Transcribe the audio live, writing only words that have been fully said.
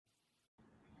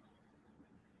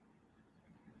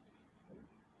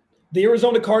The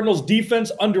Arizona Cardinals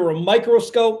defense under a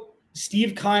microscope,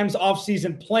 Steve Keim's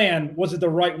offseason plan, was it the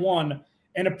right one?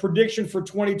 And a prediction for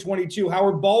 2022.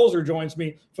 Howard Balzer joins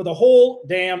me for the whole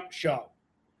damn show.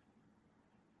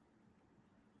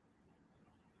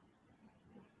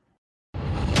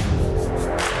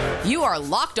 You are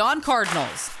Locked On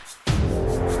Cardinals,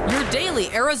 your daily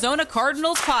Arizona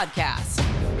Cardinals podcast.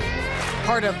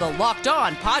 Part of the Locked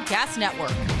On Podcast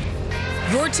Network,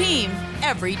 your team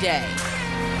every day.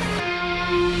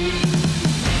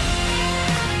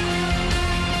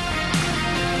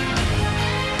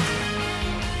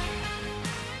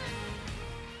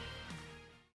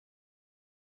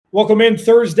 Welcome in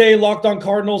Thursday, Locked On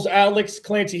Cardinals. Alex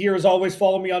Clancy here. As always,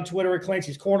 follow me on Twitter at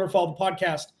Clancy's Corner. Follow the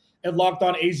podcast at Locked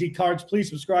On AZ Cards. Please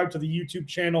subscribe to the YouTube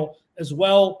channel as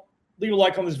well. Leave a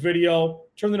like on this video.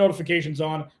 Turn the notifications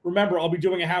on. Remember, I'll be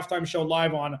doing a halftime show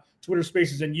live on Twitter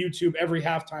Spaces and YouTube every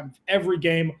halftime, every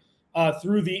game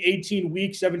through the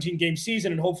 18-week, 17-game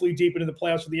season, and hopefully deep into the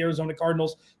playoffs for the Arizona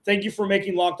Cardinals. Thank you for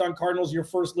making Locked On Cardinals your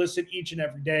first listen each and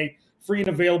every day. Free and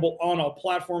available on all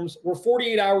platforms. We're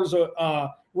 48 hours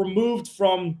removed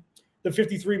from the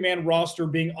 53-man roster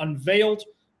being unveiled.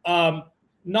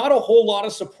 Not a whole lot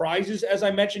of surprises, as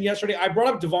I mentioned yesterday. I brought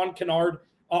up Devon Kennard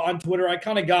on Twitter. I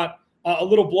kind of got a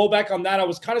little blowback on that. I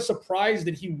was kind of surprised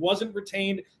that he wasn't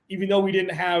retained, even though we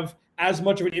didn't have as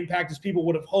much of an impact as people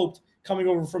would have hoped coming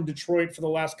over from Detroit for the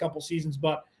last couple seasons.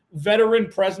 But veteran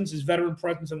presence is veteran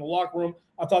presence in the locker room.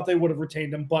 I thought they would have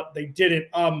retained him, but they didn't.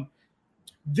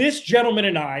 This gentleman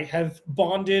and I have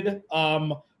bonded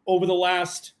over the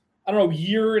last,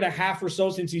 year and a half or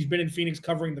so since he's been in Phoenix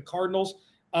covering the Cardinals.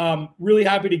 Really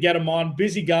happy to get him on.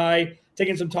 Busy guy,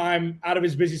 taking some time out of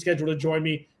his busy schedule to join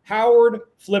me. Howard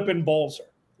flippin' Balzer.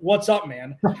 What's up,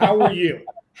 man? How are you?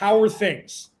 How are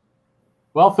things?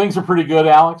 Well, things are pretty good,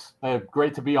 Alex.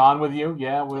 Great to be on with you.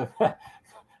 Yeah,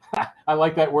 I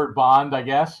like that word bond, I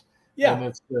guess. Yeah. And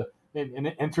it's an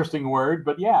interesting word.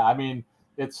 But, yeah, I mean,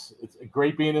 it's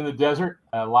great being in the desert.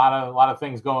 A lot of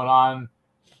things going on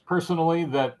personally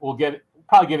that we'll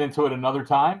probably get into it another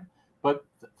time. But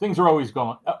things are always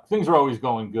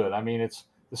going good. I mean,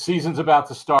 the season's about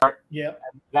to start. Yeah,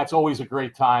 that's always a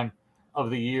great time of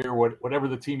the year. Whatever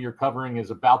the team you're covering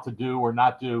is about to do or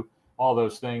not do, all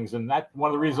those things. And that's one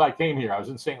of the reasons I came here. I was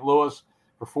in St. Louis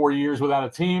for 4 years without a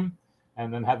team,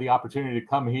 and then had the opportunity to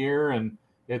come here. And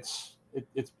it's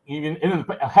even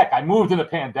heck, I moved in a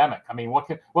pandemic. I mean, what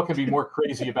can be more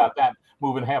crazy about that?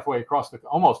 Moving halfway across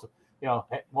almost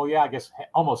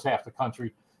half the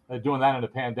country. Doing that in a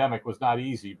pandemic was not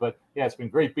easy, but yeah, it's been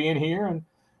great being here. And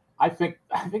I think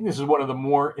this is one of the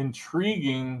more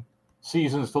intriguing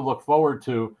seasons to look forward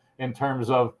to in terms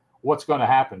of what's going to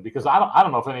happen, because I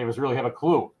don't know if any of us really have a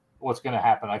clue what's going to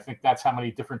happen. I think that's how many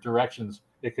different directions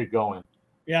it could go in.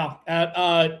 Yeah, at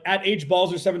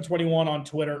hbalzer721 on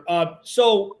Twitter.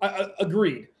 So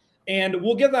agreed. And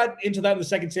we'll get into that in the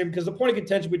second, Sam, because the point of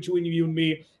contention between you and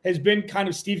me has been kind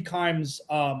of Steve Keim's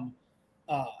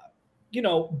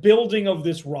building of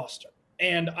this roster.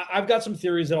 And I've got some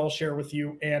theories that I'll share with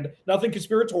you, and nothing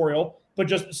conspiratorial, but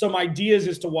just some ideas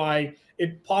as to why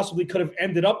it possibly could have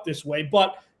ended up this way.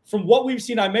 But from what we've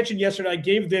seen, I mentioned yesterday, I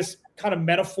gave this kind of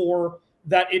metaphor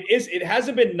that it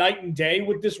hasn't been night and day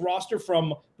with this roster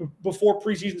from before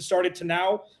preseason started to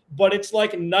now, but it's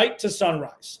like night to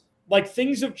sunrise. Like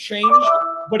things have changed,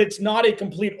 but it's not a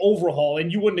complete overhaul,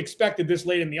 and you wouldn't expect it this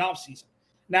late in the offseason.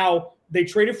 Now, they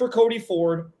traded for Cody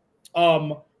Ford.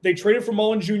 They traded for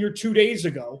Mullen Jr. 2 days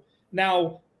ago.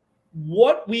 Now,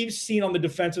 what we've seen on the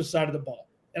defensive side of the ball,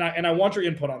 and I want your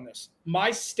input on this. My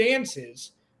stance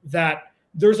is that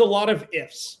there's a lot of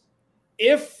ifs.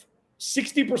 If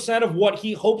 60% of what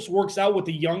he hopes works out with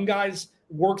the young guys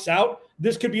works out,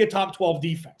 this could be a top 12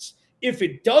 defense. If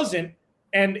it doesn't,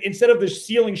 and instead of the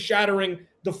ceiling shattering,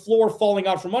 the floor falling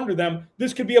out from under them,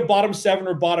 this could be a bottom 7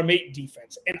 or bottom 8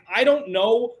 defense. And I don't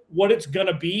know what it's going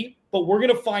to be, but we're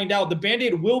going to find out. The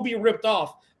Band-Aid will be ripped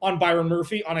off on Byron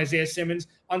Murphy, on Isaiah Simmons,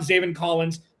 on Zaven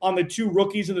Collins, on the 2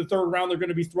 rookies in the third round. They're going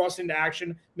to be thrust into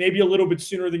action maybe a little bit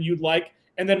sooner than you'd like.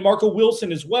 And then Marco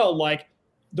Wilson as well. Like,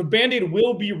 the Band-Aid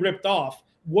will be ripped off.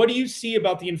 What do you see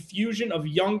about the infusion of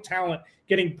young talent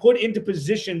getting put into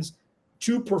positions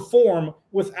to perform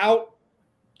without,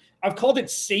 I've called it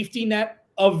safety net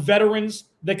of veterans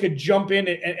that could jump in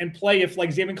and play if, like,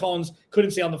 Zaven Collins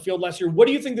couldn't stay on the field last year? What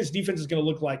do you think this defense is going to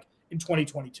look like in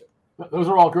 2022? Those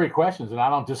are all great questions, and I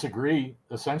don't disagree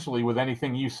essentially with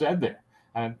anything you said there.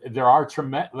 And there are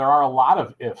a lot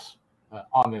of ifs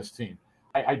on this team.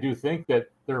 I do think that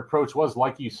their approach was,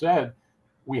 like you said,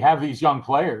 we have these young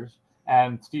players,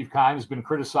 and Steve Keim has been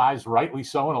criticized, rightly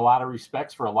so, in a lot of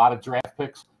respects for a lot of draft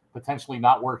picks potentially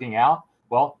not working out.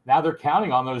 Well, now they're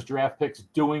counting on those draft picks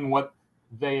doing what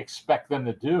they expect them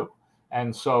to do.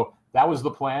 And so that was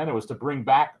the plan. It was to bring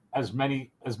back as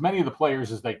many of the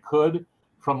players as they could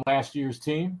from last year's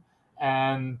team.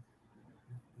 And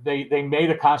they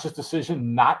made a conscious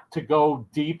decision not to go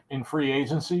deep in free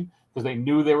agency because they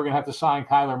knew they were going to have to sign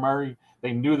Kyler Murray.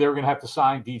 They knew they were going to have to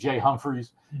sign DJ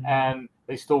Humphries, and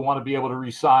they still want to be able to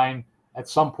re-sign at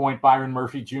some point Byron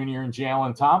Murphy Jr. and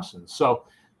Jalen Thompson. So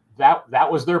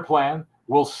that was their plan.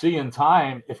 We'll see in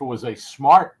time if it was a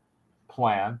smart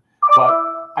plan. But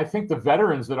I think the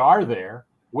veterans that are there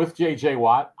with J.J.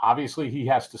 Watt, obviously he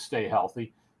has to stay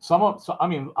healthy. A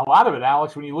lot of it,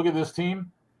 Alex, when you look at this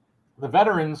team, the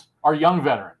veterans are young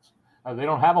veterans. They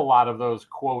don't have a lot of those,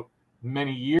 quote,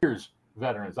 many years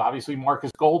veterans. Obviously,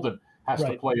 Marcus Golden has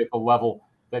to play at the level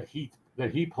that he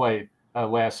played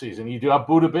last season. You do have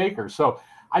Budda Baker. So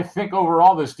I think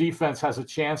overall this defense has a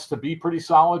chance to be pretty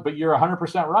solid, but you're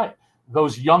 100% right.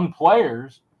 Those young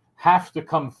players have to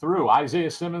come through.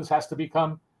 Isaiah Simmons has to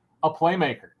become a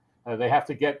playmaker. They have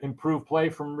to get improved play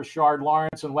from Rashard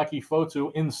Lawrence and Leki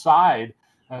Fotu inside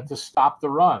to stop the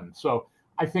run. So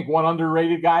I think one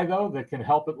underrated guy, though, that can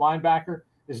help at linebacker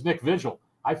is Nick Vigil.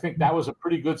 I think that was a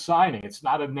pretty good signing. It's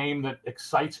not a name that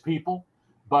excites people,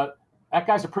 but that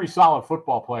guy's a pretty solid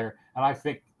football player, and I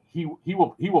think he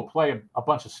will play a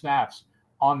bunch of snaps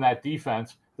on that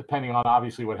defense, depending on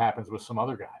obviously what happens with some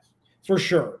other guys. For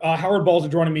sure. Howard Balzer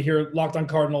joining me here, Locked On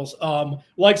Cardinals.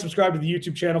 Subscribe to the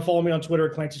YouTube channel. Follow me on Twitter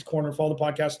at Clancy's Corner. Follow the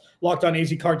podcast, Locked On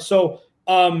AZ Cards. So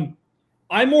I'm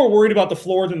more worried about the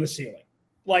floor than the ceiling.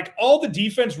 Like, all the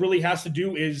defense really has to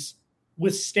do is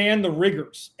withstand the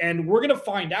rigors. And we're going to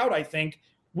find out, I think,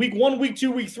 week 1, week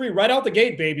 2, week 3, right out the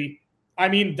gate, baby. I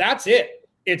mean, that's it.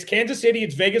 It's Kansas City,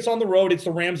 it's Vegas on the road, it's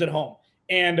the Rams at home.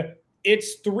 And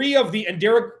it's 3 of the – and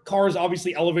Derek Carr is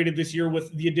obviously elevated this year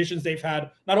with the additions they've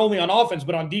had, not only on offense,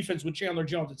 but on defense with Chandler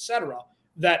Jones, et cetera,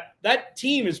 that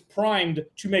team is primed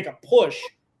to make a push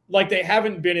like they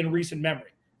haven't been in recent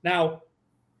memory. Now,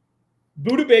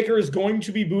 Budda Baker is going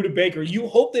to be Budda Baker. You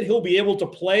hope that he'll be able to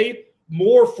play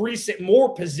more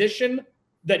position,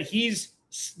 that he's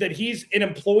an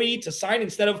employee to sign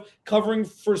instead of covering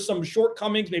for some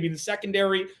shortcomings, maybe in the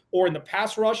secondary or in the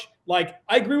pass rush. Like,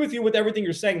 I agree with you with everything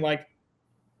you're saying. Like,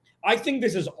 I think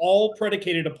this is all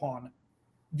predicated upon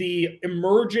the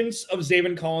emergence of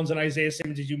Zaven Collins and Isaiah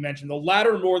Simmons, as you mentioned, the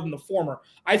latter more than the former.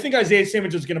 I think Isaiah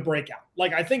Simmons is going to break out.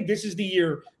 Like, I think this is the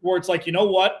year where it's like, you know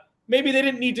what? Maybe they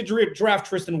didn't need to draft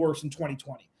Tristan Wirfs in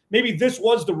 2020. Maybe this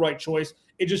was the right choice.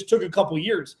 It just took a couple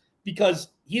years because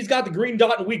he's got the green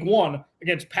dot in week 1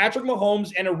 against Patrick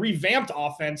Mahomes and a revamped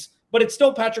offense, but it's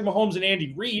still Patrick Mahomes and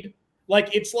Andy Reid.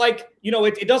 Like, it's like, you know,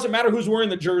 it doesn't matter who's wearing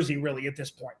the jersey really at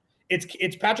this point.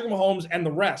 It's Patrick Mahomes and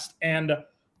the rest. And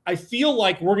I feel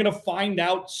like we're going to find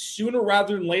out sooner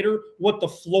rather than later what the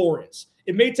floor is.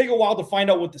 It may take a while to find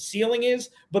out what the ceiling is,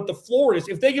 but the floor is,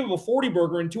 if they give him a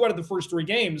 40-burger in 2 out of the first 3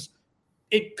 games,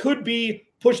 it could be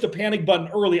push the panic button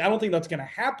early. I don't think that's going to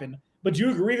happen. But do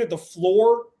you agree that the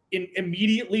floor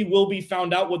immediately will be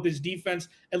found out what this defense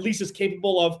at least is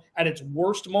capable of at its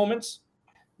worst moments?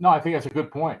 No, I think that's a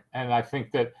good point. And I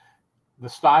think that the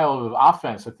style of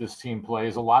offense that this team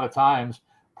plays a lot of times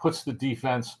puts the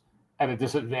defense at a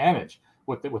disadvantage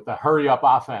with the hurry-up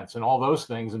offense and all those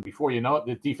things. And before you know it,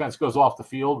 the defense goes off the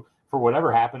field for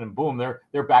whatever happened, and boom,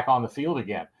 they're back on the field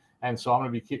again. And so I'm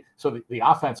going to be – so the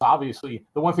offense, obviously,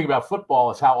 the one thing about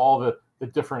football is how all the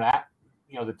different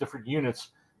the different units,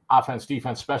 offense,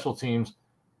 defense, special teams,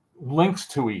 links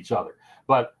to each other.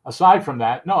 But aside from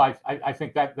that, no, I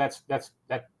think that's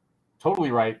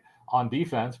totally right on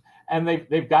defense. And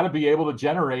they've got to be able to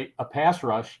generate a pass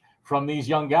rush from these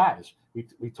young guys.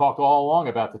 We talked all along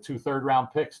about the 2 third-round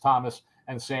picks, Thomas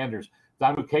and Sanders.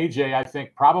 Damu KJ, I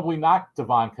think, probably knocked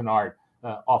Devon Kennard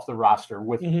off the roster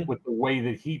with the way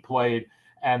that he played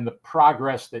and the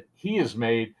progress that he has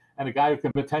made, and a guy who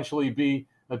can potentially be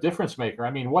a difference maker.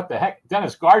 I mean, what the heck?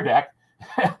 Dennis Gardeck,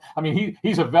 I mean,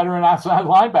 he's a veteran outside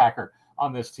linebacker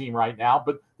on this team right now,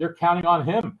 but they're counting on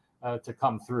him to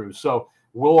come through. So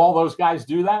will all those guys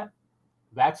do that?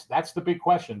 That's the big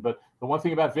question. But the one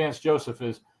thing about Vance Joseph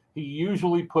is he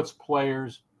usually puts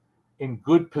players in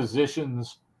good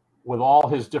positions with all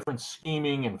his different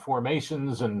scheming and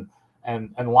formations and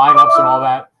lineups and all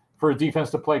that for a defense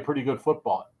to play pretty good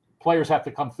football. Players have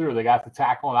to come through. They got to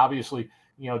tackle and obviously,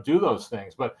 do those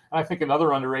things. But I think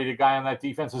another underrated guy on that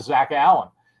defense is Zach Allen.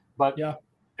 But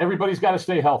everybody's got to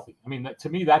stay healthy. I mean, to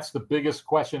me, that's the biggest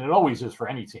question. It always is for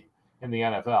any team in the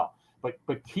NFL. But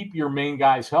keep your main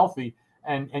guys healthy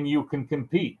and you can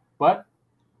compete. But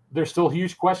there's still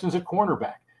huge questions at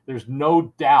cornerback. There's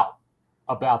no doubt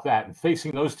about that. And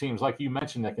facing those teams, like you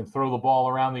mentioned, that can throw the ball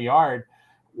around the yard,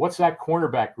 what's that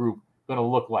cornerback group going to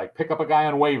look like? Pick up a guy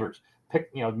on waivers,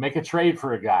 make a trade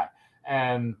for a guy.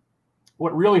 And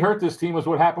what really hurt this team was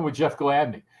what happened with Jeff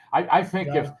Gladney. I think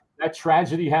if that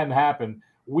tragedy hadn't happened,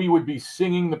 we would be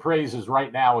singing the praises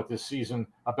right now with this season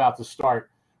about to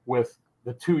start with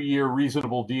the 2-year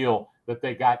reasonable deal that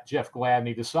they got Jeff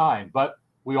Gladney to sign. But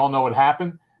we all know what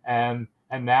happened, and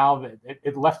now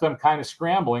it left them kind of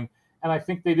scrambling. And I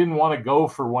think they didn't want to go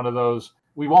for one of those.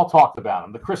 We've all talked about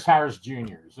them, the Chris Harris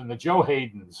Jr.'s and the Joe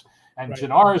Haydens and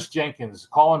Janoris Jenkins,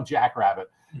 call him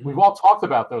Jackrabbit. Mm-hmm. We've all talked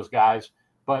about those guys,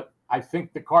 but I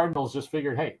think the Cardinals just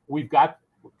figured, hey, we've got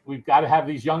to have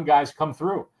these young guys come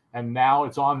through, and now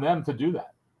it's on them to do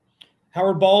that.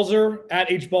 Howard Balzer at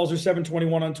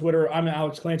HBalzer721 on Twitter. I'm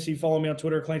Alex Clancy. Follow me on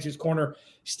Twitter, Clancy's Corner.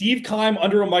 Steve Keim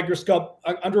under a microscope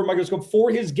for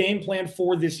his game plan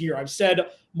for this year. I've said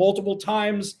multiple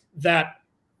times that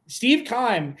Steve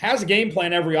Keim has a game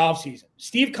plan every offseason.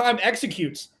 Steve Keim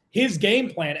executes his game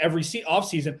plan every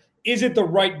offseason. Is it the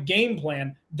right game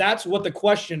plan? That's what the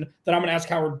question that I'm going to ask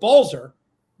Howard Balzer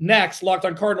next. Locked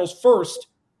on Cardinals first.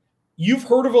 You've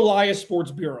heard of Elias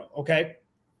Sports Bureau, okay?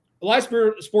 Elias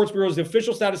Sports Bureau is the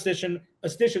official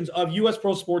statisticians of U.S.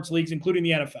 pro sports leagues, including the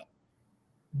NFL.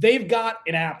 They've got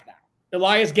an app now.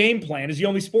 Elias Game Plan is the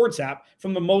only sports app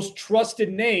from the most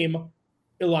trusted name,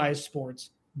 Elias Sports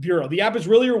Bureau. The app is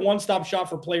really your one-stop shop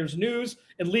for players' news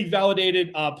and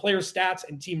league-validated player stats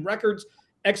and team records,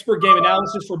 expert game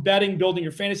analysis for betting, building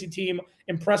your fantasy team,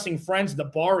 impressing friends at the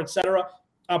bar, etc.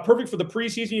 Perfect for the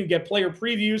preseason. You get player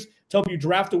previews to help you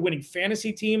draft a winning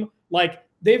fantasy team.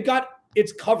 They've got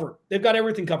it's covered. They've got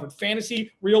everything covered.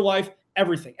 Fantasy, real life,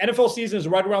 everything. NFL season is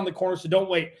right around the corner, so don't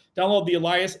wait. Download the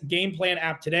Elias Game Plan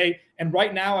app today. And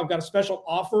right now, I've got a special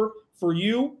offer for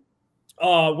you.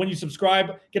 When you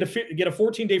subscribe, get a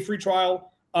 14-day free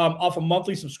trial off a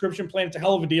monthly subscription plan. It's a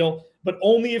hell of a deal, but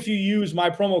only if you use my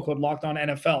promo code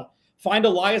LOCKEDONNFL. Find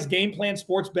Elias Game Plan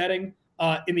Sports Betting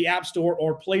in the App Store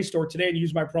or Play Store today and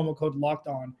use my promo code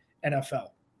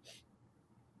LOCKEDONNFL.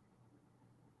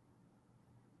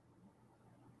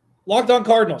 Locked On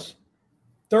Cardinals,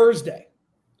 Thursday.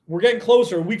 We're getting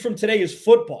closer. A week from today is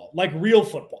football, like real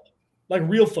football.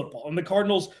 And the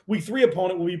Cardinals' Week 3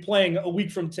 opponent will be playing a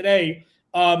week from today.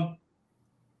 Howard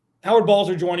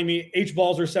Balzer joining me,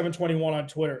 HBalzer721 on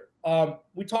Twitter.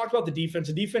 We talked about the defense.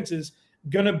 The defense is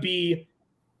going to be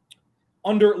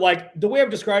under, the way I've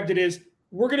described it is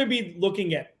we're going to be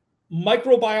looking at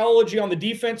microbiology on the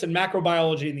defense and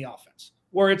macrobiology in the offense,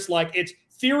 where it's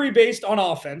theory-based on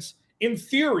offense. In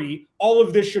theory, all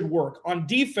of this should work. On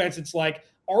defense, it's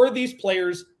are these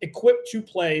players equipped to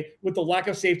play with the lack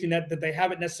of safety net that they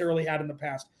haven't necessarily had in the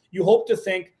past? You hope to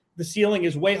think the ceiling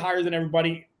is way higher than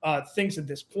everybody thinks at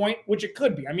this point, which it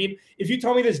could be. I mean, if you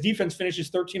tell me this defense finishes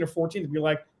 13 or 14, to be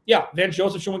like, yeah, Vance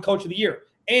Joseph should win Coach of the Year.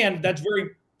 And that's very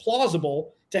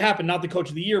plausible to happen, not the Coach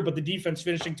of the Year, but the defense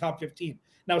finishing top 15.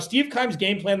 Now, Steve Keim's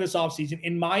game plan this offseason,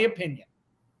 in my opinion,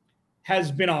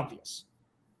 has been obvious.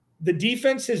 The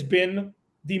defense has been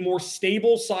the more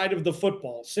stable side of the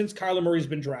football since Kyler Murray's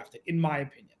been drafted, in my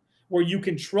opinion, where you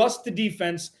can trust the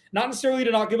defense, not necessarily to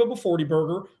not give up a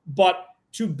 40-burger, but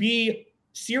to be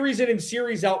series in and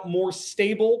series out more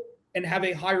stable and have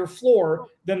a higher floor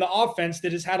than the offense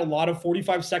that has had a lot of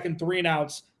 45-second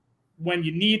 3-and-outs when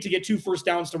you need to get 2 first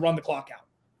downs to run the clock out.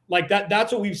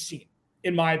 That's what we've seen,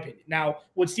 in my opinion. Now,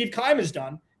 what Steve Keim has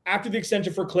done after the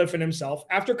extension for Cliff and himself,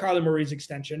 after Kyler Murray's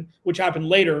extension, which happened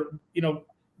later,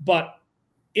 but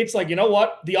it's you know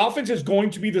what? The offense is going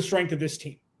to be the strength of this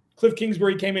team. Cliff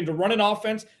Kingsbury came in to run an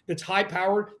offense that's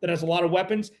high-powered, that has a lot of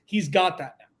weapons. He's got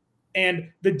that now. And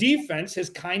the defense has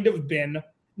kind of been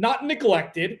not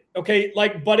neglected, okay?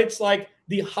 But it's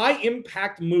the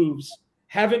high-impact moves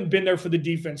haven't been there for the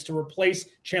defense to replace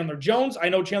Chandler Jones. I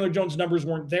know Chandler Jones' numbers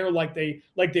weren't there like they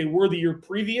were the year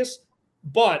previous,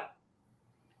 but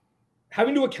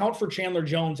having to account for Chandler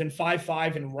Jones and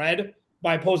 5-5 in red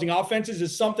by opposing offenses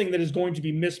is something that is going to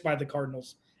be missed by the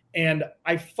Cardinals. And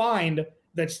I find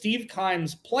that Steve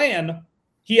Keim's plan,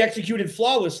 he executed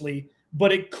flawlessly,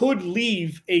 but it could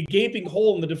leave a gaping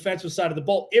hole in the defensive side of the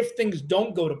ball if things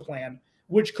don't go to plan,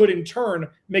 which could in turn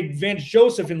make Vance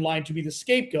Joseph in line to be the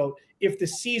scapegoat if the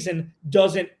season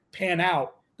doesn't pan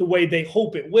out the way they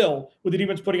hope it will, with the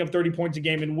defense putting up 30 points a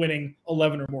game and winning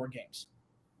 11 or more games.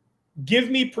 Give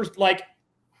me,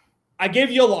 I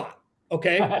gave you a lot,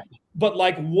 okay? But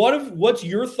what's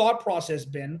your thought process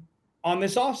been on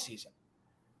this offseason?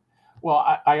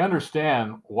 Well, I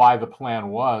understand why the plan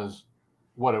was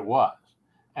what it was.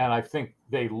 And I think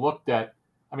they looked at,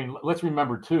 let's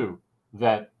remember too,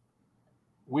 that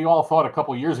we all thought a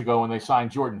couple of years ago when they signed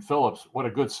Jordan Phillips, what a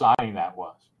good signing that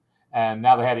was. And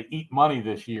now they had to eat money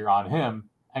this year on him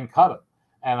and cut him.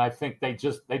 And I think they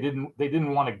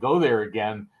didn't want to go there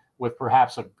again with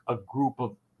perhaps a group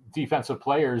of defensive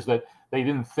players that they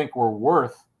didn't think were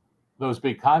worth those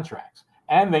big contracts.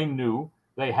 And they knew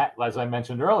they had, as I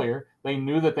mentioned earlier, they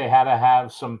knew that they had to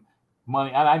have some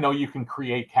money. And I know you can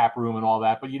create cap room and all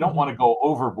that, but you don't want to go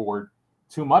overboard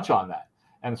too much on that.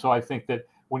 And so I think that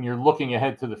when you're looking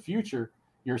ahead to the future,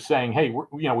 you're saying, hey,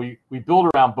 we build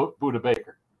around Budda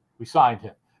Baker. We signed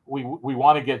him. We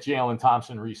want to get Jalen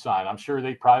Thompson re-signed. I'm sure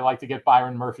they'd probably like to get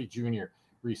Byron Murphy Jr.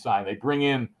 re-signed. They bring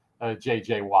in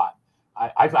J.J. Watt.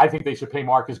 I think they should pay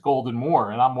Marcus Golden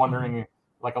more. And I'm wondering,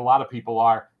 like a lot of people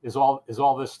are, is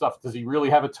all this stuff, does he really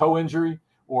have a toe injury,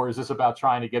 or is this about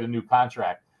trying to get a new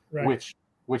contract, right,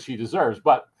 which he deserves?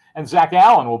 And Zach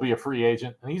Allen will be a free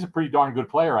agent, and he's a pretty darn good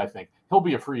player, I think. He'll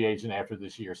be a free agent after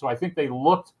this year. So I think they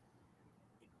looked,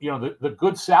 the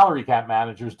good salary cap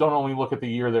managers don't only look at the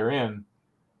year they're in,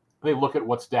 they look at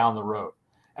what's down the road.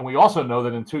 And we also know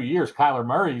that in 2 years, Kyler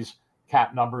Murray's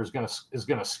cap number is going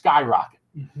to skyrocket.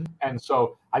 Mm-hmm. And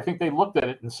so I think they looked at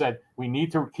it and said, we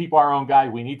need to keep our own guy.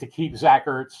 We need to keep Zach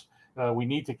Ertz. We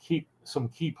need to keep some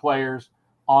key players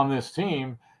on this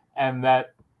team, and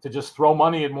that to just throw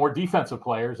money at more defensive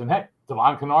players. And hey,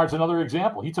 Devon Kennard's another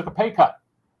example. He took a pay cut.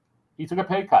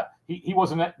 He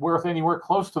wasn't worth anywhere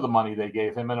close to the money they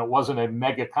gave him, and it wasn't a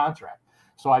mega contract.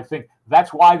 So I think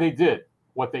that's why they did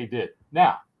what they did.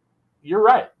 Now, you're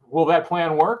right. Will that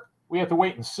plan work? We have to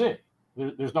wait and see.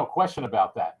 There's no question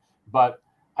about that. But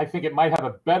I think it might have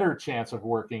a better chance of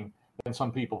working than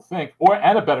some people think,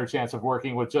 and a better chance of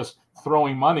working with just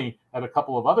throwing money at a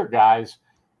couple of other guys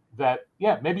that,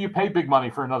 maybe you pay big money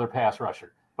for another pass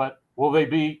rusher, but will they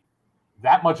be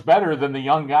that much better than the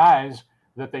young guys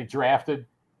that they drafted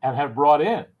and have brought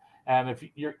in? And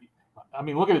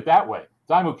look at it that way.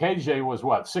 Daimu KJ was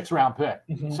what, 6th-round pick,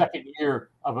 second year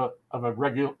of a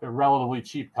relatively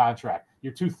cheap contract.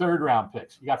 Your 2 third-round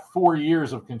picks, you got 4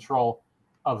 years of control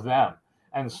of them.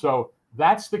 And so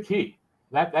that's the key.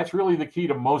 That's really the key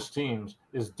to most teams,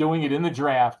 is doing it in the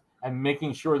draft and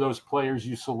making sure those players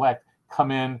you select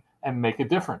come in and make a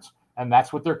difference. And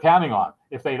that's what they're counting on.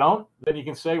 If they don't, then you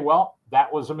can say, well,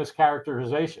 that was a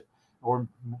mischaracterization or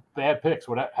bad picks,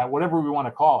 whatever we want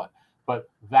to call it. But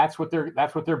that's what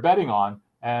they're betting on,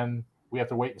 and we have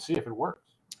to wait and see if it works.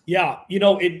 Yeah,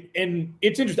 and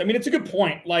it's interesting. I mean, it's a good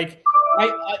point. Like,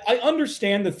 I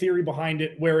understand the theory behind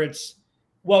it, where it's,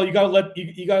 well, you gotta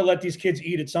let these kids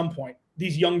eat at some point.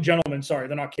 These young gentlemen, sorry,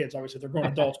 they're not kids, obviously, they're grown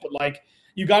adults, but like,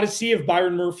 you got to see if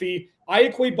Byron Murphy. I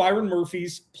equate Byron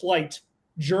Murphy's plight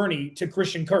journey to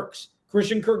Christian Kirk's.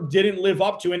 Christian Kirk didn't live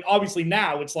up to, and obviously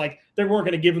now it's like they weren't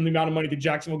going to give him the amount of money that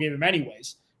Jacksonville gave him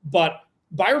anyways. But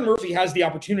Byron Murphy has the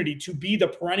opportunity to be the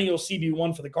perennial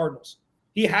CB1 for the Cardinals.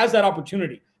 He has that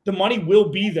opportunity. The money will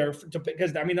be there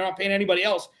because they're not paying anybody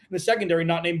else in the secondary,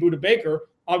 not named Budda Baker.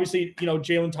 Obviously,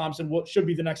 Jalen Thompson should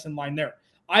be the next in line there.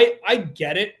 I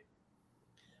get it,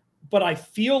 but I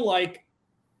feel like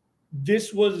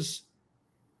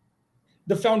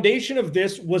the foundation of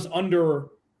this was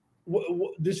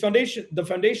the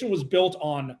foundation was built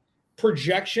on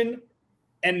projection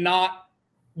and not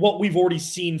what we've already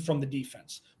seen from the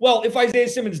defense. Well, if Isaiah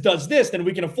Simmons does this, then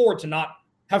we can afford to not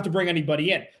have to bring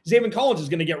anybody in. Zaven Collins is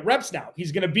going to get reps now.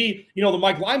 He's going to be, the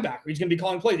Mike linebacker. He's going to be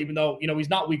calling plays, even though, he's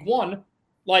not week one.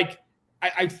 Like,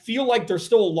 I feel like there's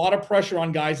still a lot of pressure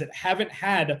on guys that haven't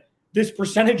had this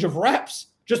percentage of reps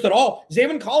just at all.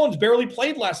 Zaven Collins barely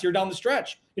played last year down the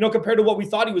stretch, compared to what we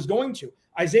thought he was going to.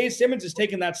 Isaiah Simmons has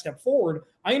taken that step forward.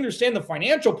 I understand the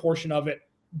financial portion of it,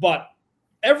 but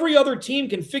every other team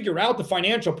can figure out the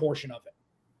financial portion of it.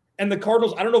 And the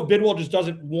Cardinals, I don't know if Bidwell just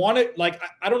doesn't want it. Like,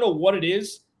 I don't know what it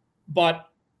is, but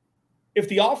if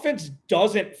the offense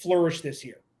doesn't flourish this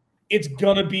year, it's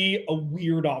going to be a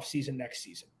weird offseason next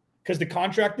season because the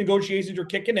contract negotiations are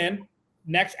kicking in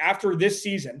after this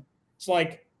season. It's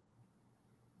like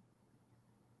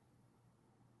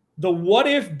the what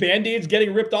if Band-Aids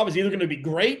getting ripped off is either going to be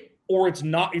great or it's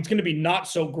not. It's going to be not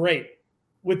so great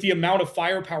with the amount of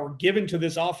firepower given to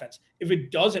this offense. If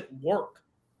it doesn't work,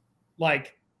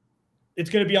 like, it's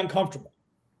going to be uncomfortable.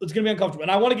 It's going to be uncomfortable.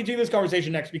 And I want to continue this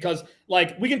conversation next because,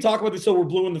 like, we can talk about this till we're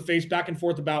blue in the face back and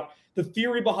forth about the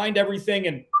theory behind everything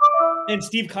and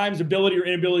Steve Keim's ability or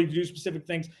inability to do specific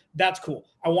things. That's cool.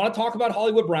 I want to talk about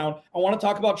Hollywood Brown. I want to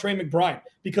talk about Trey McBride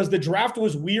because the draft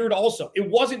was weird also. It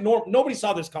wasn't normal. Nobody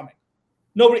saw this coming.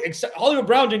 Nobody except Hollywood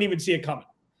Brown didn't even see it coming.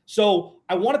 So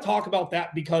I want to talk about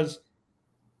that because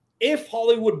if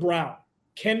Hollywood Brown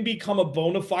can become a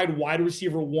bona fide wide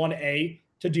receiver 1A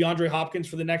to DeAndre Hopkins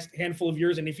for the next handful of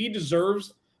years. And if he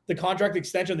deserves the contract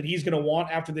extension that he's going to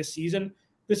want after this season,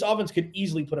 this offense could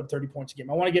easily put up 30 points a game.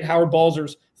 I want to get Howard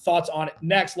Balzer's thoughts on it.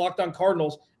 Next, Locked On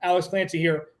Cardinals, Alex Clancy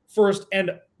here first.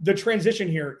 And the transition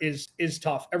here is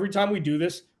tough. Every time we do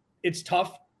this, it's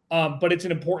tough, but it's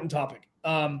an important topic.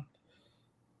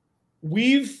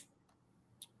 We've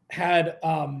had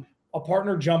a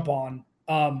partner jump on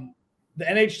the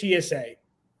NHTSA.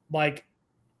 Like,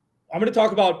 I'm going to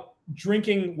talk about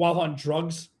drinking while on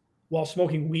drugs, while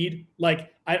smoking weed.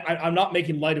 Like, I'm not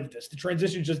making light of this. The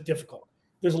transition is just difficult.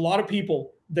 There's a lot of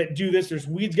people that do this. There's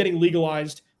weeds getting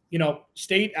legalized,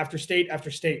 state after state after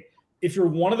state. If you're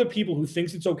one of the people who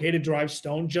thinks it's okay to drive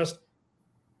stoned, just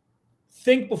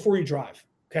think before you drive.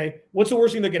 Okay. What's the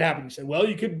worst thing that could happen? You say, well,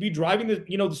 you could be driving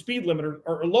the speed limit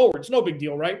or lower. It's no big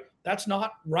deal, right? That's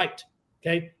not right.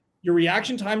 Okay. Your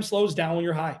reaction time slows down when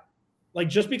you're high. Like,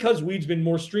 just because weed's been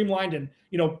more streamlined and,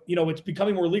 it's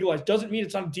becoming more legalized doesn't mean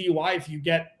it's on DUI if you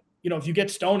get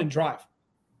stoned and drive.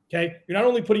 Okay. You're not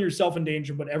only putting yourself in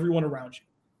danger, but everyone around you.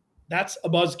 That's a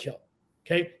buzzkill.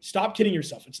 Okay. Stop kidding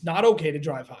yourself. It's not okay to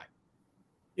drive high.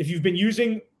 If you've been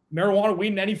using marijuana, weed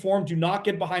in any form, do not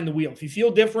get behind the wheel. If you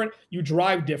feel different, you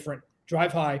drive different.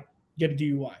 Drive high, get a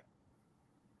DUI.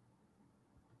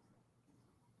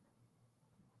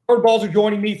 Howard Balzer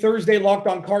joining me Thursday, Locked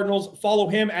On Cardinals. Follow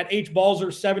him at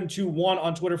hbalzer721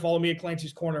 on Twitter. Follow me at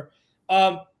Clancy's Corner.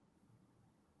 The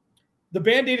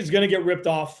Band-Aid is going to get ripped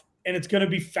off, and it's going to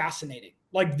be fascinating.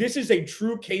 Like, this is a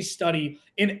true case study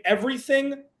in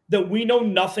everything that we know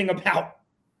nothing about.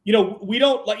 We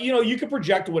don't you can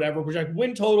project project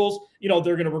win totals. They're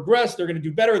going to regress. They're going to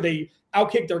do better. They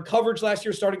outkicked their coverage last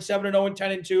year, starting 7-0 and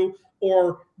 10-2,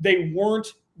 or they weren't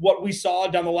what we saw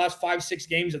down the last 5-6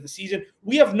 games of the season.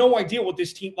 We have no idea what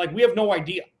this team, we have no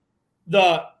idea.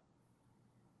 The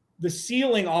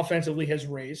ceiling offensively has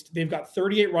raised. They've got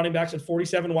 38 running backs and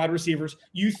 47 wide receivers.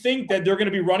 You think that they're going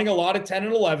to be running a lot of 10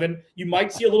 and 11. You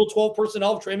might see a little 12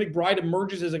 personnel if Trey McBride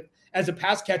emerges as a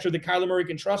pass catcher that Kyler Murray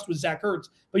can trust with Zach Ertz.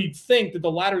 But you'd think that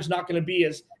the latter is not going to be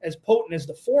as potent as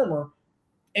the former.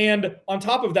 And on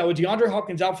top of that, with DeAndre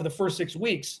Hopkins out for the first 6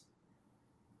 weeks,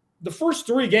 the first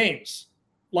 3 games,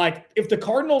 if the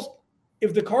Cardinals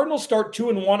start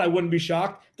 2-1, I wouldn't be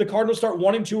shocked. If the Cardinals start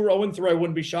 1-2 or 0-3, I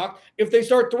wouldn't be shocked. If they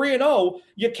start 3-0,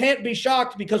 you can't be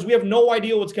shocked because we have no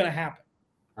idea what's going to happen.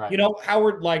 Right.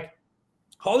 Howard,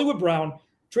 Hollywood Brown,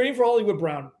 trading for Hollywood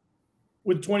Brown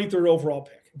with 23rd overall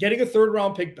pick, getting a 3rd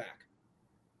round pick back.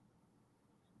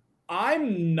 I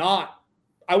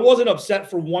wasn't upset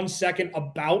for 1 second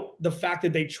about the fact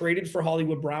that they traded for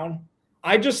Hollywood Brown.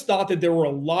 I just thought that there were a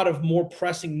lot of more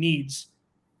pressing needs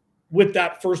with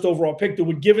that 1st overall pick that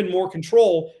would give him more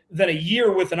control than a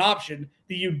year with an option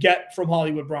that you get from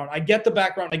Hollywood Brown. I get the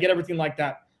background. I get everything like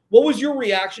that. What was your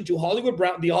reaction to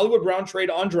the Hollywood Brown trade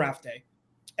on draft day,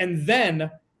 and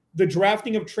then the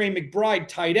drafting of Trey McBride,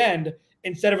 tight end,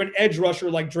 instead of an edge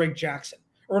rusher like Drake Jackson,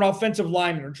 or an offensive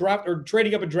lineman, or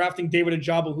trading up and drafting David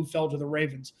Ojabo, who fell to the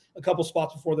Ravens a couple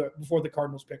spots before the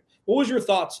Cardinals pick? What was your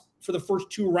thoughts for the first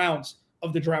 2 rounds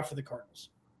of the draft for the Cardinals?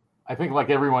 I think, like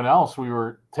everyone else, we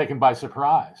were taken by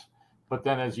surprise. But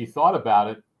then as you thought about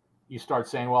it, you start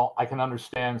saying, well, I can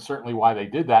understand certainly why they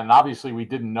did that. And obviously we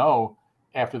didn't know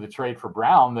after the trade for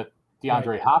Brown that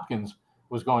DeAndre Hopkins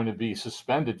was going to be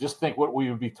suspended. Just think what we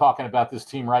would be talking about this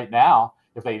team right now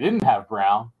if they didn't have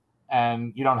Brown,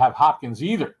 and you don't have Hopkins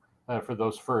either for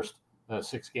those first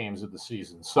 6 games of the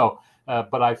season. So,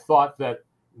 but I thought that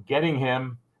getting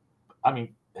him,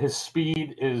 his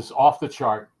speed is off the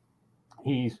chart.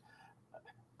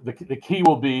 The key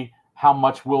will be how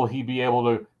much will he be able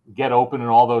to get open and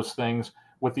all those things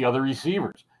with the other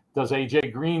receivers. Does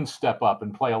AJ Green step up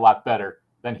and play a lot better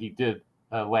than he did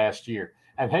last year?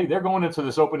 And hey, they're going into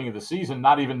this opening of the season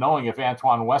not even knowing if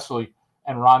Antoine Wesley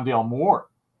and Rondale Moore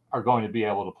are going to be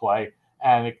able to play.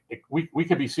 And we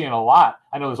could be seeing a lot.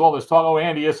 I know there's all this talk,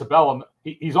 Andy Isabella,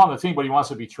 he's on the team, but he wants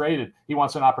to be traded. He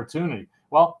wants an opportunity.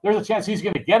 Well, there's a chance he's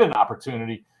going to get an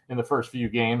opportunity in the first few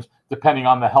games, depending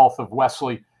on the health of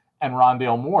Wesley and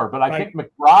Rondale Moore. But I think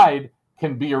McBride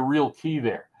can be a real key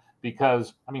there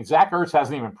because, Zach Ertz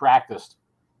hasn't even practiced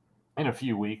in a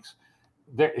few weeks.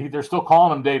 They're still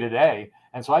calling him day to day.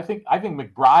 And so I think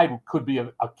McBride could be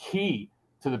a key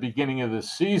to the beginning of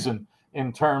this season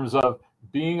in terms of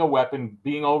being a weapon,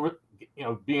 being able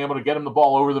to get him the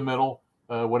ball over the middle,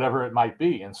 whatever it might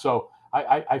be. And so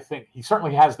I think he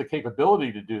certainly has the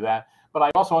capability to do that. But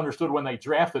I also understood when they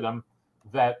drafted him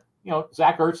that,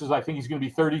 Zach Ertz I think he's going to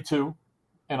be 32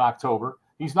 in October.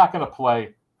 He's not going to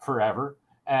play forever.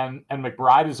 And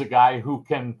McBride is a guy who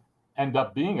can end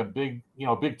up being a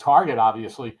big target,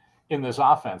 obviously, in this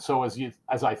offense. So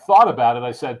as I thought about it,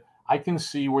 I said, I can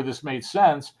see where this made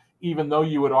sense, even though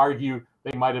you would argue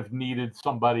they might have needed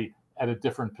somebody at a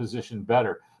different position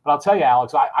better. But I'll tell you,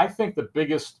 Alex, I think the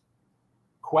biggest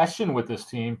question with this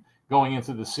team going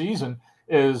into the season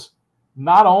is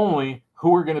not only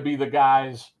who are going to be the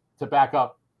guys to back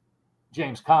up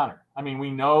James Conner. I mean,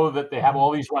 we know that they have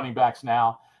all these running backs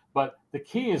now, but the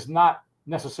key is not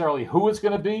necessarily who it's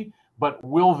going to be, but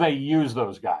will they use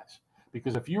those guys?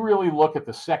 Because if you really look at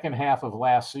the second half of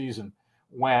last season,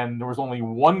 when there was only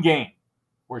one game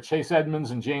where Chase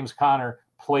Edmonds and James Conner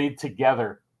played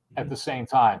together at the same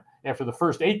time, after the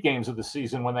first 8 games of the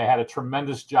season when they had a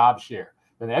tremendous job share.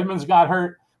 Then Edmonds got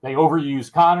hurt. They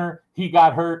overused Conner. He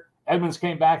got hurt. Edmonds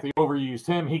came back. They overused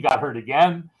him. He got hurt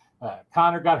again.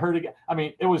 Conner got hurt again. I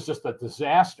mean, it was just a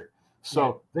disaster.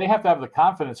 So they have to have the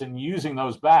confidence in using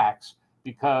those backs,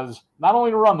 because not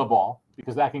only to run the ball,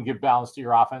 because that can give balance to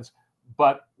your offense,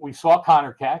 but we saw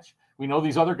Conner catch. We know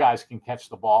these other guys can catch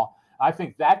the ball. I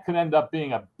think that could end up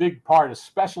being a big part,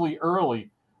 especially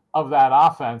early, of that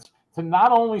offense, to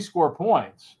not only score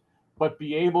points, but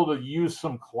be able to use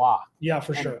some clock. Yeah,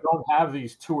 for sure. Don't have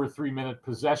these 2 or 3 minute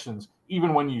possessions,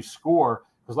 even when you score,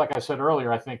 because like I said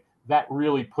earlier, I think that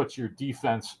really puts your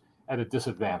defense at a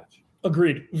disadvantage.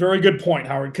 Agreed. Very good point,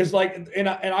 Howard. Because and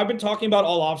I've been talking about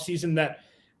all offseason that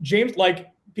James,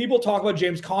 people talk about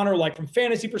James Conner, from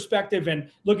fantasy perspective and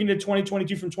looking to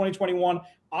 2022 from 2021.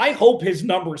 I hope his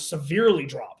numbers severely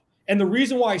drop. And the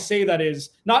reason why I say that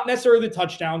is not necessarily the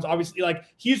touchdowns. Obviously,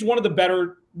 he's one of the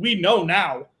better, we know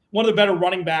now, one of the better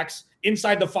running backs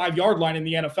inside the 5-yard line in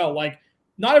the NFL.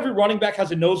 Not every running back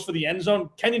has a nose for the end zone.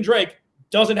 Kenyon Drake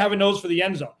doesn't have a nose for the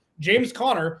end zone. James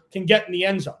Conner can get in the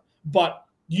end zone. But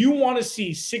you want to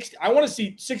see 60 or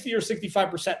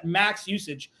 65% max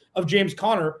usage of James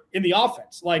Conner in the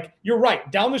offense. You're right.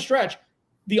 Down the stretch,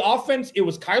 the offense, it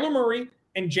was Kyler Murray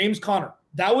and James Conner.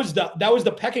 That was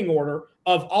the pecking order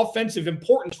of offensive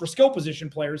importance for skill position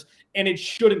players, and it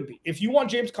shouldn't be. If you want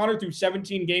James Conner through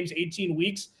 17 games, 18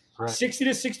 weeks, right, 60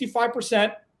 to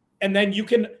 65%, and then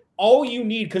all you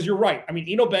need, because you're right. I mean,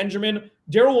 Eno Benjamin,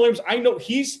 Darrell Williams, I know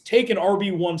he's taken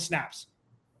RB1 snaps,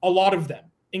 a lot of them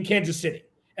in Kansas City.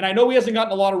 And I know he hasn't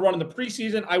gotten a lot of run in the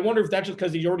preseason. I wonder if that's just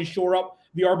because he's already shore up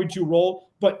the RB2 role.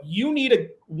 But you need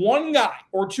one guy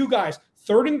or 2 guys,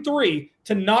 3rd and 3,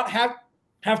 to not have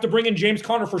to bring in James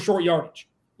Conner for short yardage.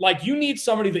 You need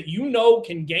somebody that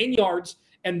can gain yards,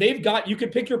 and you can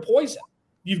pick your poison.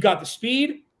 You've got the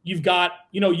speed. You've got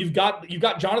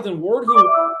Jonathan Ward,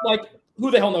 who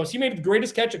the hell knows? He made the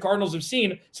greatest catch the Cardinals have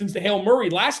seen since the Hail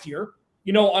Murray last year,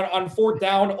 on 4th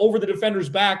down over the defender's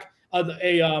back,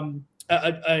 a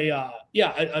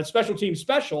special team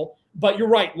special. But you're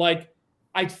right.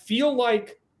 I feel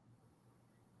like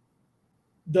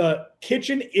the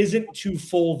kitchen isn't too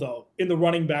full, though, in the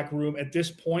running back room at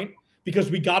this point,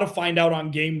 because we got to find out on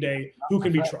game day who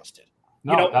can be trusted.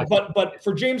 But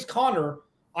for James Conner,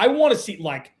 I want to see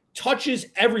touches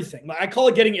everything. I call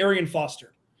it getting Arian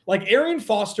Foster. Arian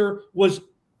Foster was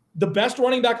the best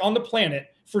running back on the planet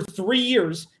for 3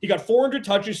 years. He got 400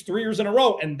 touches 3 years in a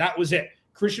row, and that was it.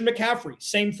 Christian McCaffrey,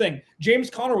 same thing. James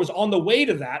Conner was on the way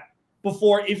to that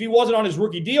before. If he wasn't on his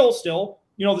rookie deal still,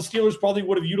 the Steelers probably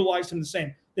would have utilized him the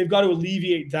same. They've got to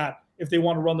alleviate that if they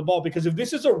want to run the ball, because if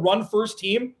this is a run-first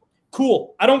team,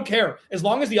 cool. I don't care. As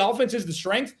long as the offense is the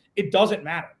strength, it doesn't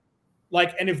matter.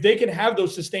 And if they can have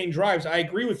those sustained drives, I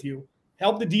agree with you.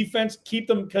 Help the defense, keep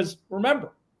them, because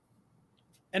remember,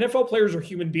 NFL players are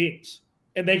human beings,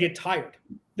 and they get tired.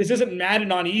 This isn't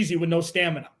Madden on easy with no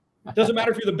stamina. It doesn't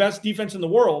matter if you're the best defense in the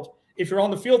world. If you're on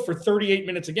the field for 38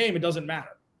 minutes a game, it doesn't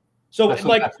matter. So,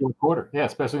 especially in the fourth quarter. Yeah,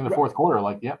 especially in the fourth quarter.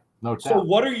 No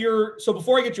doubt. So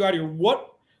before I get you out of here,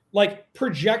 what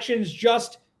projections,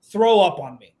 just throw up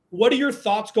on me? What are your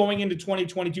thoughts going into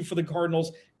 2022 for the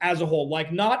Cardinals as a whole?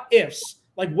 Not ifs.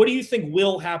 What do you think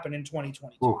will happen in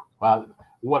 2022? Ooh, wow.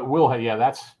 What will? Yeah,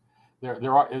 that's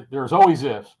there's always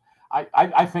ifs.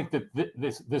 I think that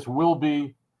this will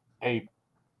be a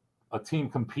team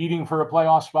competing for a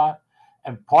playoff spot,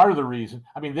 and part of the reason,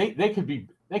 I mean, they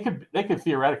could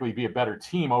theoretically be a better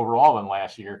team overall than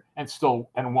last year and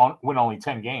win only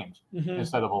 10 games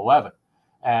instead of 11,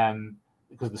 and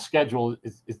because the schedule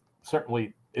is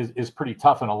certainly is pretty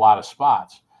tough in a lot of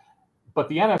spots, but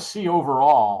the NFC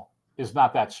overall is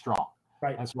not that strong,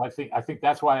 right? And so I think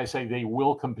that's why I say they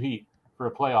will compete for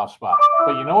a playoff spot.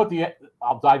 But you know what?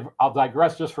 I'll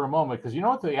digress just for a moment, because you know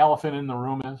what the elephant in the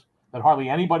room is that hardly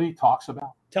anybody talks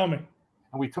about? Tell me.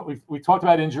 And we talked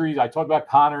about injuries. I talked about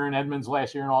Conner and Edmonds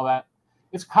last year and all that.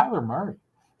 It's Kyler Murray.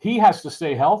 He has to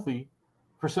stay healthy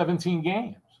for 17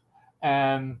 games.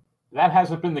 And that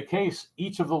hasn't been the case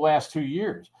each of the last 2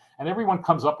 years. And everyone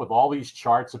comes up with all these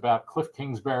charts about Cliff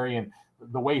Kingsbury and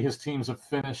the way his teams have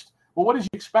finished. Well, what did you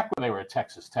expect when they were at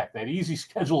Texas Tech? They had easy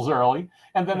schedules early,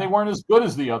 and then they weren't as good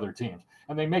as the other teams.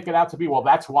 And they make it out to be, well,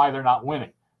 that's why they're not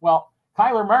winning. Well,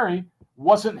 Kyler Murray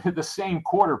wasn't the same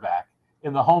quarterback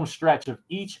in the home stretch of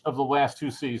each of the last 2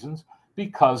 seasons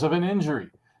because of an injury.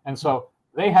 And so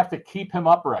they have to keep him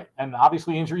upright. And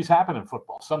obviously injuries happen in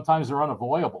football. Sometimes they're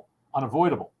unavoidable.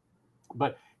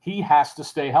 But he has to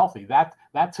stay healthy. That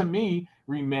to me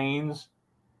remains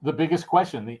the biggest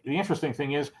question. The interesting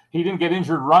thing is he didn't get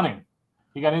injured running.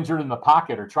 He got injured in the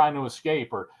pocket or trying to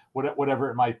escape or whatever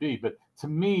it might be. But to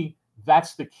me,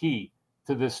 that's the key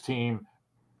to this team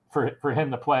for him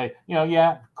to play.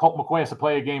 Colt McCoy has to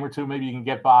play a game or two. Maybe you can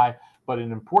get by. But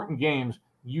in important games,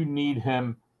 you need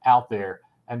him out there.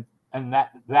 And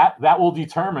that will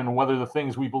determine whether the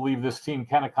things we believe this team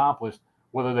can accomplish,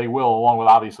 whether they will, along with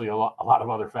obviously a lot of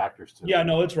other factors too. Yeah,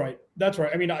 no, that's right. That's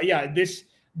right. I mean,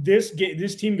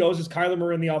 this team goes as Kyler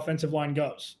Murray and the offensive line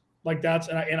goes. Like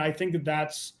and I think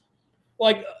that's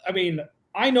like, I mean,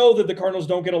 I know that the Cardinals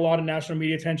don't get a lot of national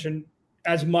media attention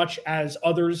as much as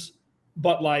others,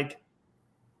 but like,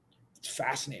 it's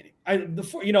fascinating. The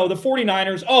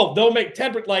 49ers, they'll make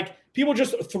 10, like people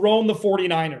just thrown the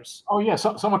 49ers. Oh yeah.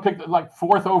 Someone picked like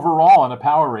 4th overall in a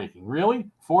power ranking. Really?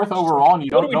 4th overall. And you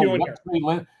don't know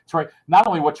not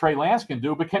only what Trey Lance can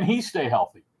do, but can he stay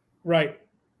healthy? Right.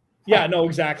 Yeah, no,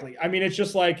 exactly. I mean, it's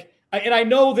just like, and I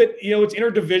know that, it's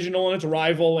interdivisional and it's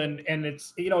rival and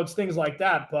it's, it's things like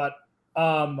that. But,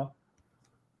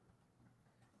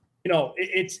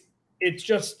 it's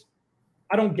just,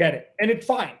 I don't get it. And it's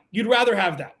fine. You'd rather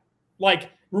have that.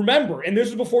 Like, remember, and this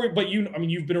is before, but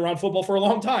you've been around football for a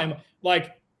long time.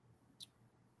 Like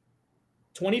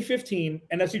 2015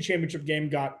 NFC Championship game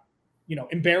got,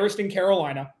 embarrassed in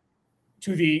Carolina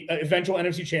to the eventual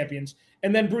NFC champions.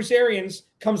 And then Bruce Arians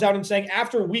comes out and saying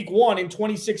after week 1 in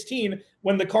 2016,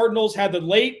 when the Cardinals had the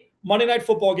late Monday Night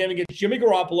Football game against Jimmy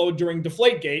Garoppolo during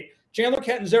Deflategate, Chandler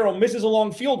Catanzaro misses a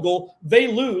long field goal. They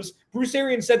lose. Bruce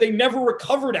Arians said they never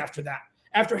recovered after that,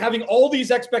 after having all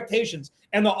these expectations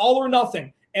and the all or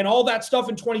nothing and all that stuff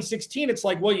in 2016. It's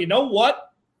like, well, you know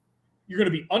what? You're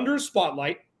going to be under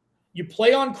spotlight. You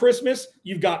play on Christmas.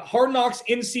 You've got Hard Knocks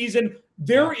in season.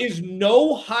 There is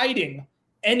no hiding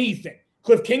anything.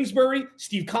 Cliff Kingsbury,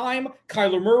 Steve Keim,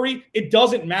 Kyler Murray, it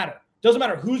doesn't matter. It doesn't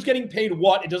matter who's getting paid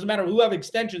what. It doesn't matter who have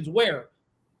extensions where.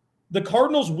 The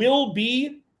Cardinals will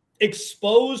be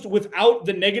exposed without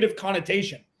the negative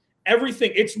connotation.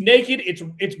 Everything, it's naked,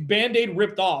 it's Band-Aid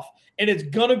ripped off, and it's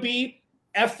going to be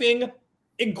effing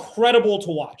incredible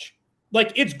to watch.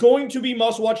 Like, it's going to be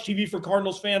must-watch TV for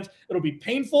Cardinals fans. It'll be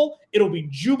painful. It'll be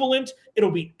jubilant.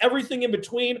 It'll be everything in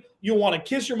between. You want to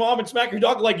kiss your mom and smack your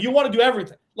dog. Like, you want to do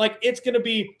everything. Like, it's going to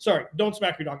be – sorry, don't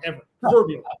smack your dog ever.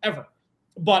 Proverbial, ever.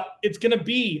 But it's going to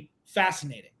be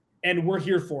fascinating, and we're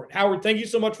here for it. Howard, thank you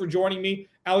so much for joining me.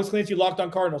 Alex Clancy, Locked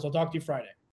on Cardinals. I'll talk to you Friday.